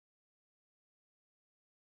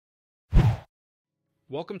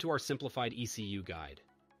Welcome to our simplified ECU guide.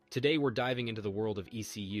 Today we're diving into the world of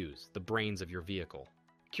ECUs, the brains of your vehicle.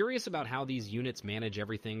 Curious about how these units manage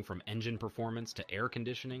everything from engine performance to air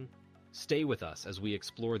conditioning? Stay with us as we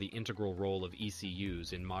explore the integral role of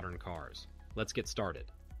ECUs in modern cars. Let's get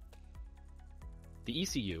started. The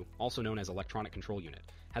ECU, also known as Electronic Control Unit,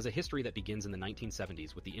 has a history that begins in the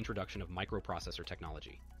 1970s with the introduction of microprocessor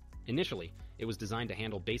technology. Initially, it was designed to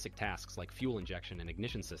handle basic tasks like fuel injection and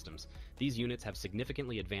ignition systems. These units have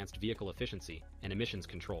significantly advanced vehicle efficiency and emissions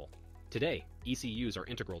control. Today, ECUs are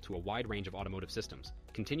integral to a wide range of automotive systems,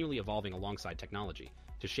 continually evolving alongside technology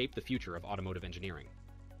to shape the future of automotive engineering.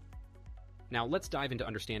 Now, let's dive into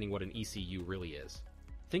understanding what an ECU really is.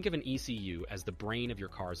 Think of an ECU as the brain of your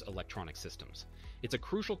car's electronic systems. It's a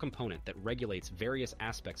crucial component that regulates various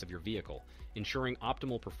aspects of your vehicle, ensuring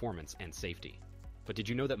optimal performance and safety. But did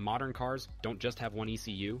you know that modern cars don't just have one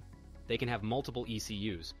ECU? They can have multiple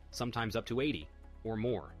ECUs, sometimes up to 80 or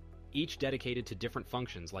more, each dedicated to different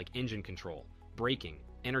functions like engine control, braking,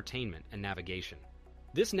 entertainment, and navigation.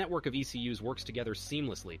 This network of ECUs works together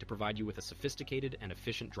seamlessly to provide you with a sophisticated and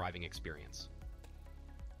efficient driving experience.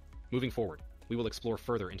 Moving forward, we will explore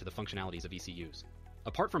further into the functionalities of ECUs.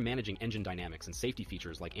 Apart from managing engine dynamics and safety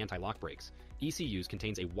features like anti-lock brakes, ECUs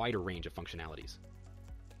contains a wider range of functionalities.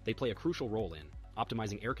 They play a crucial role in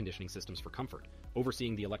optimizing air conditioning systems for comfort,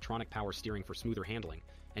 overseeing the electronic power steering for smoother handling,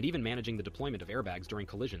 and even managing the deployment of airbags during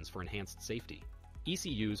collisions for enhanced safety.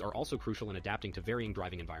 ECUs are also crucial in adapting to varying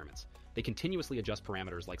driving environments. They continuously adjust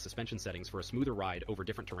parameters like suspension settings for a smoother ride over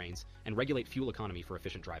different terrains and regulate fuel economy for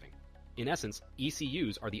efficient driving. In essence,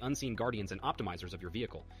 ECUs are the unseen guardians and optimizers of your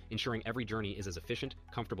vehicle, ensuring every journey is as efficient,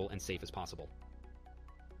 comfortable, and safe as possible.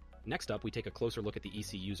 Next up, we take a closer look at the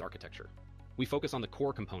ECU's architecture. We focus on the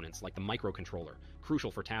core components like the microcontroller,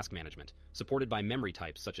 crucial for task management, supported by memory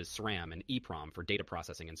types such as SRAM and EEPROM for data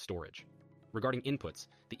processing and storage. Regarding inputs,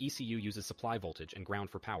 the ECU uses supply voltage and ground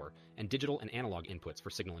for power, and digital and analog inputs for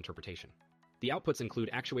signal interpretation. The outputs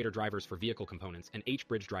include actuator drivers for vehicle components and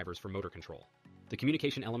H-bridge drivers for motor control. The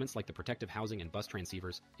communication elements like the protective housing and bus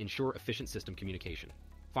transceivers ensure efficient system communication.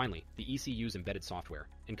 Finally, the ECU's embedded software,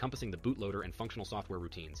 encompassing the bootloader and functional software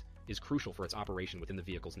routines, is crucial for its operation within the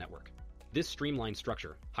vehicle's network. This streamlined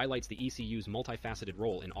structure highlights the ECU's multifaceted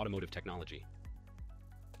role in automotive technology.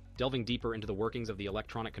 Delving deeper into the workings of the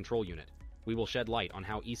electronic control unit, we will shed light on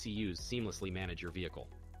how ECUs seamlessly manage your vehicle.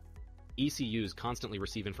 ECUs constantly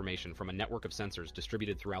receive information from a network of sensors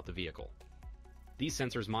distributed throughout the vehicle. These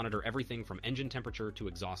sensors monitor everything from engine temperature to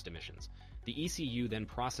exhaust emissions. The ECU then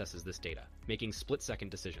processes this data, making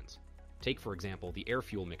split-second decisions. Take, for example, the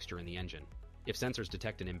air-fuel mixture in the engine. If sensors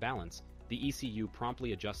detect an imbalance, the ECU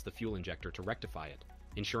promptly adjusts the fuel injector to rectify it,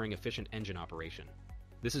 ensuring efficient engine operation.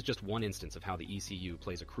 This is just one instance of how the ECU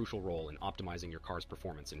plays a crucial role in optimizing your car's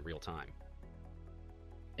performance in real time.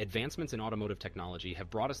 Advancements in automotive technology have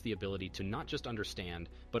brought us the ability to not just understand,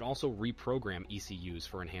 but also reprogram ECUs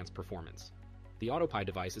for enhanced performance. The AutoPi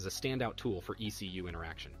device is a standout tool for ECU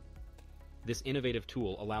interaction. This innovative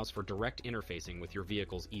tool allows for direct interfacing with your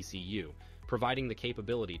vehicle's ECU, providing the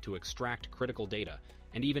capability to extract critical data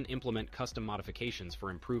and even implement custom modifications for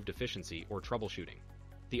improved efficiency or troubleshooting.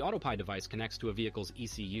 The AutoPi device connects to a vehicle's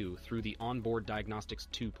ECU through the Onboard Diagnostics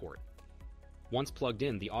 2 port. Once plugged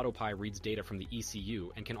in, the AutoPi reads data from the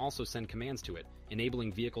ECU and can also send commands to it,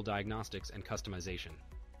 enabling vehicle diagnostics and customization.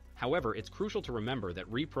 However, it's crucial to remember that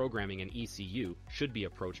reprogramming an ECU should be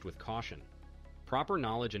approached with caution. Proper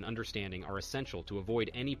knowledge and understanding are essential to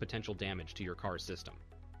avoid any potential damage to your car's system.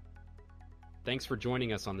 Thanks for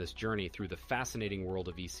joining us on this journey through the fascinating world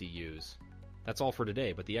of ECUs. That's all for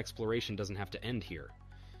today, but the exploration doesn't have to end here.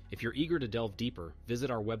 If you're eager to delve deeper,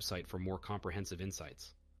 visit our website for more comprehensive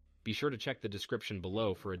insights. Be sure to check the description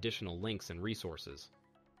below for additional links and resources.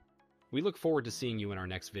 We look forward to seeing you in our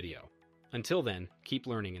next video. Until then, keep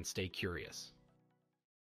learning and stay curious.